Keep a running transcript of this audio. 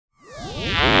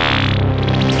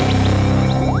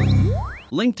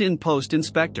LinkedIn Post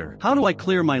Inspector. How do I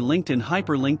clear my LinkedIn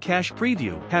Hyperlink Cache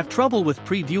preview? Have trouble with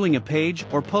previewing a page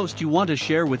or post you want to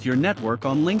share with your network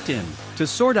on LinkedIn? To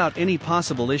sort out any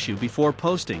possible issue before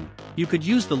posting, you could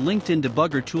use the LinkedIn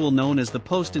debugger tool known as the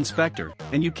Post Inspector,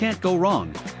 and you can't go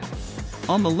wrong.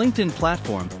 On the LinkedIn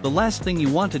platform, the last thing you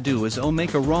want to do is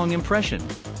make a wrong impression.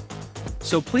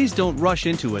 So please don't rush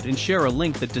into it and share a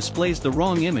link that displays the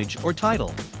wrong image or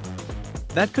title.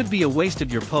 That could be a waste of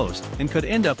your post and could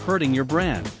end up hurting your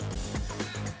brand.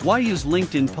 Why use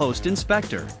LinkedIn Post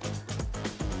Inspector?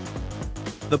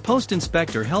 The Post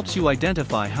Inspector helps you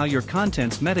identify how your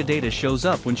content's metadata shows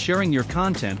up when sharing your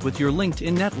content with your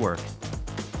LinkedIn network.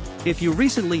 If you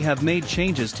recently have made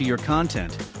changes to your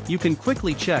content, you can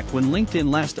quickly check when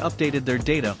LinkedIn last updated their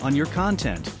data on your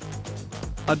content.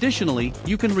 Additionally,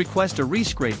 you can request a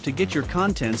rescrape to get your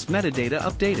content's metadata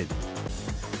updated.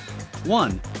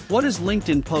 1. What is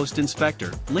LinkedIn Post Inspector?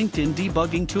 LinkedIn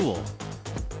debugging tool.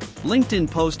 LinkedIn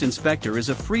Post Inspector is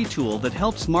a free tool that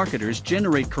helps marketers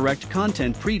generate correct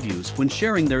content previews when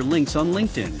sharing their links on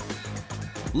LinkedIn.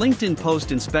 LinkedIn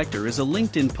Post Inspector is a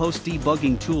LinkedIn post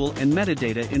debugging tool and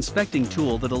metadata inspecting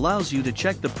tool that allows you to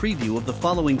check the preview of the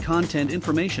following content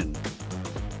information.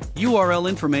 URL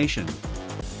information.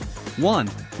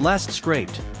 1. Last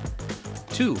scraped.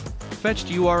 2. Fetched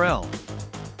URL.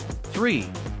 3.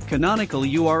 Canonical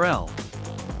URL.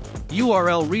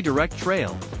 URL redirect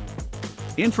trail.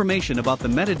 Information about the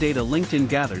metadata LinkedIn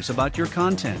gathers about your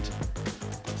content.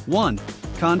 1.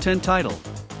 Content title.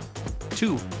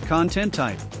 2. Content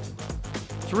type.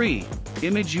 3.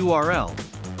 Image URL.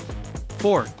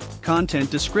 4.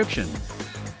 Content description.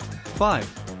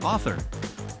 5. Author.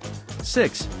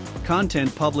 6.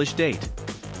 Content publish date.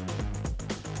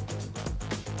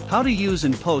 How to use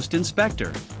and Post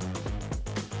Inspector.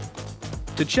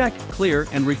 To check, clear,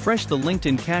 and refresh the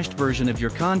LinkedIn cached version of your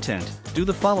content, do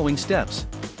the following steps.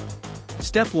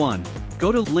 Step 1.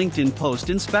 Go to LinkedIn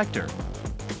Post Inspector.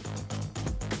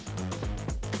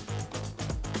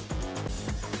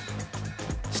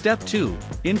 Step 2.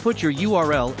 Input your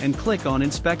URL and click on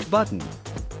Inspect button.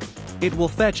 It will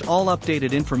fetch all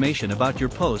updated information about your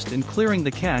post and clearing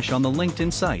the cache on the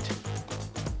LinkedIn site.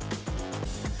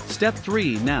 Step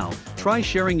 3. Now, try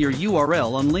sharing your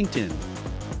URL on LinkedIn.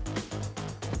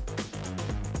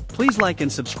 Please like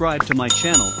and subscribe to my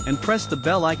channel and press the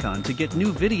bell icon to get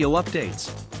new video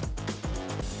updates.